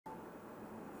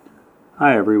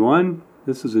Hi everyone,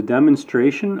 this is a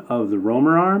demonstration of the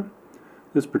roamer arm.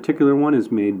 This particular one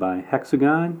is made by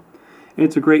Hexagon.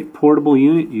 It's a great portable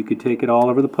unit. You could take it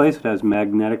all over the place. It has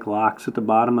magnetic locks at the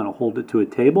bottom that'll hold it to a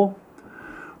table.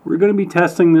 We're going to be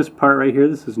testing this part right here.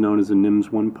 This is known as a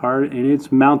NIMS 1 part, and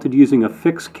it's mounted using a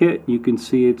fixed kit. You can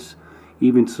see it's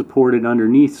even supported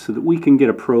underneath so that we can get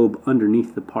a probe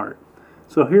underneath the part.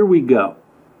 So here we go.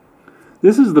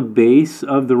 This is the base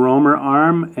of the roamer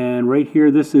arm, and right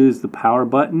here this is the power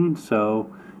button.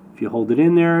 So if you hold it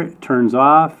in there, it turns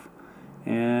off,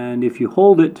 and if you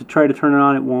hold it to try to turn it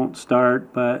on, it won't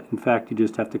start, but in fact you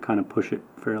just have to kind of push it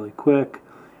fairly quick,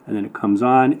 and then it comes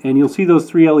on, and you'll see those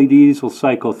three LEDs will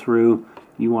cycle through.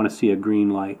 You want to see a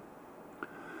green light.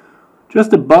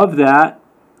 Just above that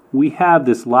we have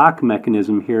this lock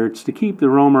mechanism here. It's to keep the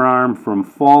roamer arm from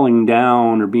falling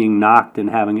down or being knocked and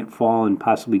having it fall and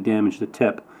possibly damage the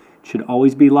tip. It should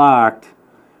always be locked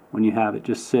when you have it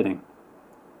just sitting.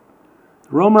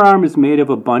 The roamer arm is made of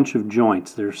a bunch of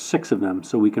joints. There's 6 of them,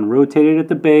 so we can rotate it at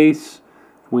the base.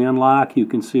 If we unlock, you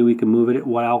can see we can move it at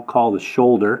what I'll call the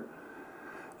shoulder.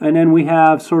 And then we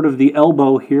have sort of the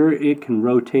elbow here. It can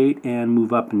rotate and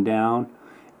move up and down.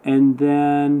 And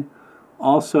then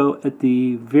also at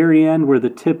the very end where the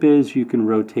tip is, you can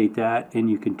rotate that and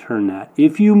you can turn that.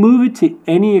 If you move it to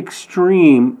any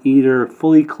extreme, either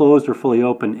fully closed or fully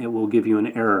open, it will give you an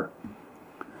error.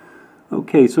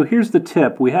 Okay, so here's the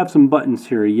tip. We have some buttons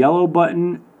here, a yellow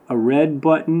button, a red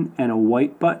button, and a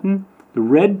white button. The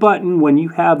red button, when you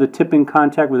have the tip in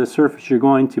contact with the surface, you're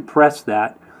going to press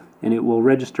that and it will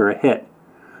register a hit.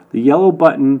 The yellow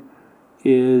button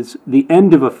is the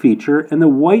end of a feature, and the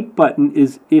white button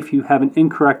is if you have an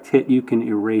incorrect hit, you can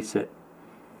erase it.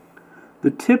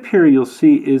 The tip here you'll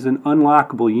see is an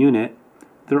unlockable unit.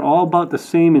 They're all about the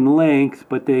same in length,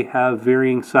 but they have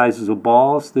varying sizes of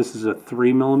balls. This is a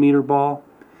 3mm ball,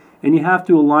 and you have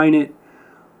to align it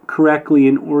correctly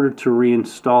in order to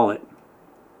reinstall it.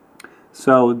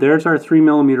 So there's our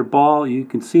 3mm ball. You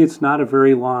can see it's not a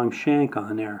very long shank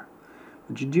on there.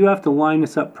 But you do have to line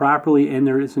this up properly, and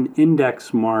there is an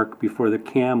index mark before the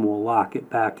cam will lock it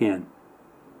back in.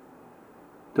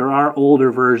 There are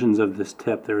older versions of this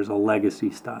tip. There's a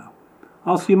legacy style.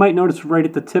 Also, you might notice right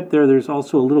at the tip there's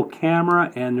also a little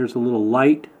camera and there's a little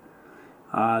light.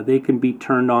 They can be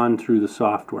turned on through the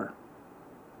software.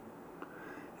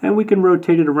 And we can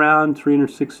rotate it around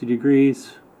 360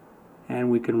 degrees,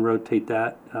 and we can rotate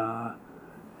that.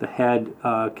 The head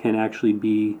can actually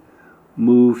be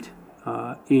moved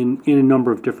in a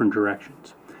number of different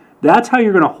directions. That's how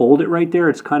you're going to hold it right there.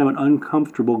 It's kind of an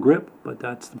uncomfortable grip, but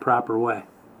that's the proper way.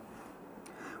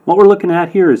 What we're looking at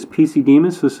here is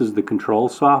PC-DMIS. This is the control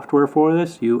software for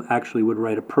this. You actually would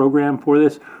write a program for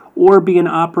this or be an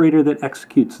operator that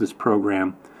executes this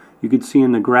program. You can see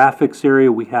in the graphics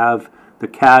area we have the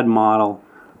CAD model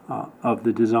of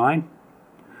the design.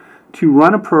 To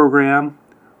run a program,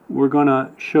 we're going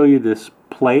to show you this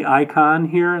play icon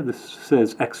here. This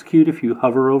says execute if you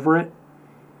hover over it.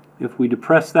 If we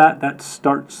depress that, that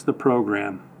starts the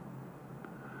program.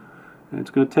 And it's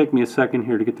going to take me a second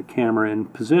here to get the camera in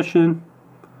position.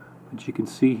 But you can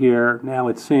see here, now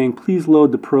it's saying please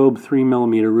load the probe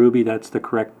 3mm ruby. That's the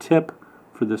correct tip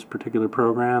for this particular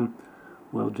program.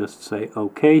 We'll just say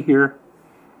OK here.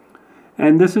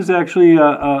 And this is actually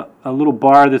a little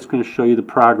bar that's going to show you the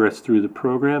progress through the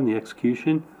program, the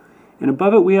execution. And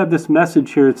above it we have this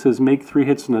message here. It says make 3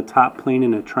 hits in the top plane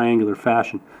in a triangular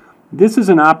fashion. This is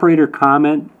an operator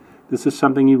comment. This is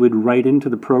something you would write into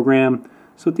the program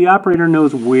so that the operator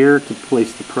knows where to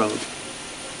place the probe.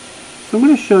 So I'm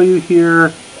going to show you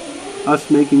here us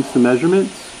making some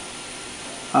measurements.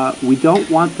 We don't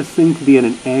want this thing to be at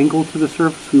an angle to the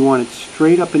surface. We want it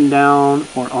straight up and down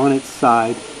or on its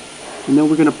side. And then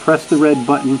we're going to press the red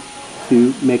button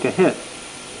to make a hit.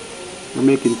 We're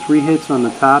making 3 hits on the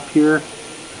top here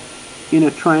in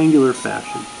a triangular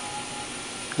fashion.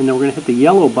 And then we're going to hit the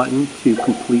yellow button to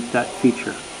complete that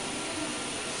feature.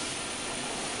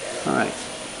 Alright.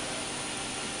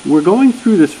 We're going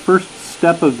through this first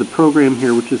step of the program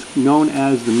here, which is known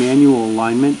as the manual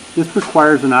alignment. This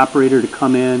requires an operator to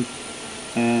come in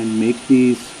and make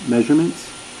these measurements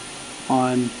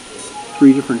on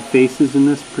 3 different faces in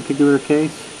this particular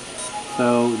case.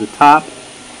 So the top, the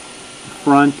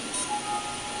front,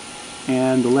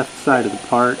 and the left side of the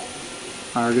part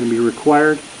are going to be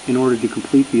required in order to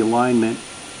complete the alignment.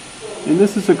 And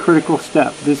this is a critical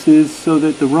step. This is so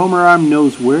that the roamer arm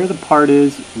knows where the part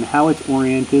is and how it's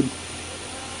oriented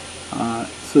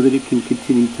so that it can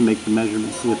continue to make the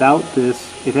measurements. Without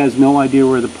this, it has no idea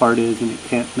where the part is and it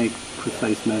can't make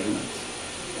precise measurements.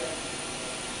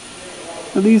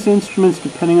 Now these instruments,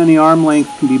 depending on the arm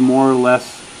length, can be more or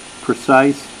less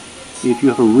precise. If you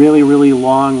have a really, really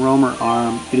long roamer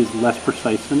arm, it is less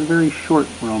precise than a very short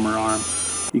roamer arm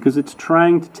because it's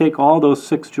trying to take all those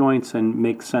 6 joints and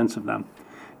make sense of them.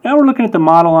 Now we're looking at the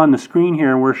model on the screen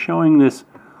here, and we're showing this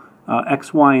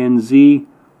X, Y, and Z,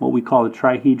 what we call a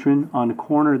trihedron on the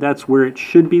corner. That's where it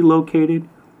should be located,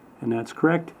 and that's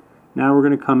correct. Now we're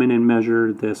going to come in and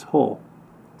measure this hole.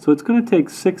 So it's going to take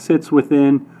 6 hits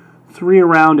within, 3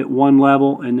 around at one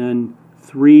level, and then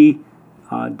 3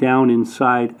 down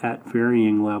inside at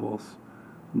varying levels.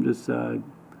 I'm just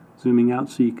zooming out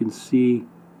so you can see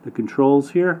the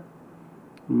controls here.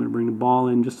 I'm going to bring the ball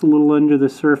in just a little under the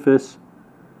surface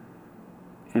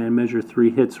and measure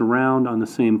 3 hits around on the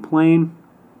same plane.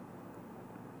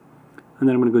 And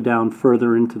then I'm going to go down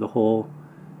further into the hole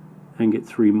and get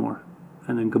 3 more,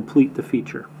 and then complete the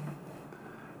feature.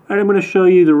 All right, I'm going to show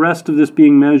you the rest of this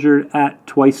being measured at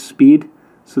twice speed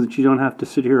so that you don't have to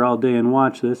sit here all day and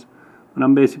watch this. But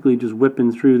I'm basically just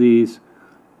whipping through these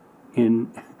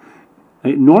in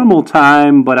a normal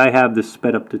time, but I have this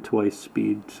sped up to twice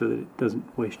speed so that it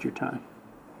doesn't waste your time.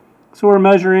 So we're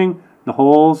measuring the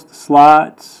holes, the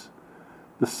slots,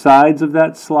 the sides of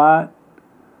that slot.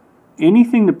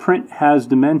 Anything the print has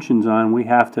dimensions on, we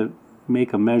have to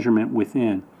make a measurement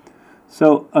within.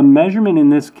 So a measurement in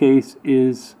this case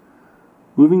is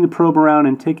moving the probe around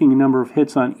and taking a number of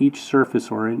hits on each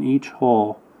surface or in each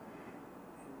hole.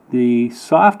 The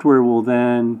software will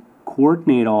then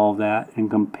coordinate all of that and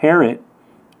compare it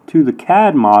to the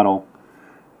CAD model.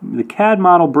 The CAD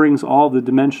model brings all the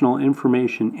dimensional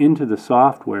information into the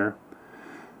software.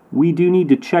 We do need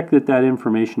to check that that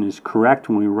information is correct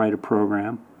when we write a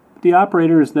program. The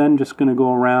operator is then just going to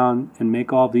go around and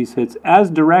make all these hits as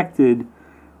directed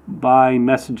by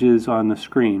messages on the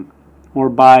screen or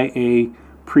by a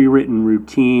pre-written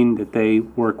routine that they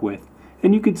work with.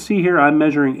 And you can see here I'm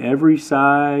measuring every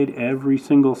side, every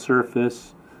single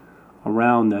surface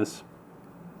around this.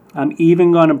 I'm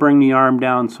even going to bring the arm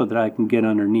down so that I can get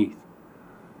underneath.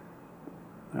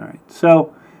 Alright,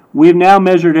 so we've now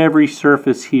measured every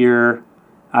surface here.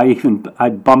 I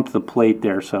bumped the plate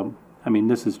there, so I mean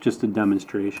this is just a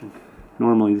demonstration.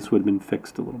 Normally this would have been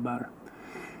fixed a little better.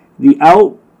 The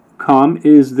outcome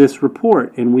is this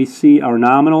report, and we see our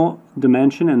nominal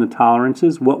dimension and the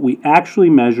tolerances, what we actually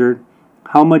measured,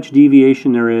 how much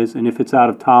deviation there is, and if it's out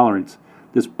of tolerance.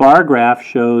 This bar graph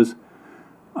shows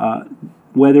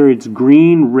whether it's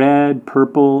green, red,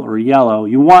 purple, or yellow.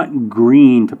 You want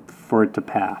green for it to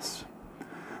pass.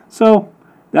 So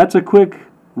that's a quick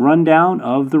rundown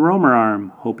of the roamer arm.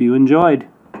 Hope you enjoyed.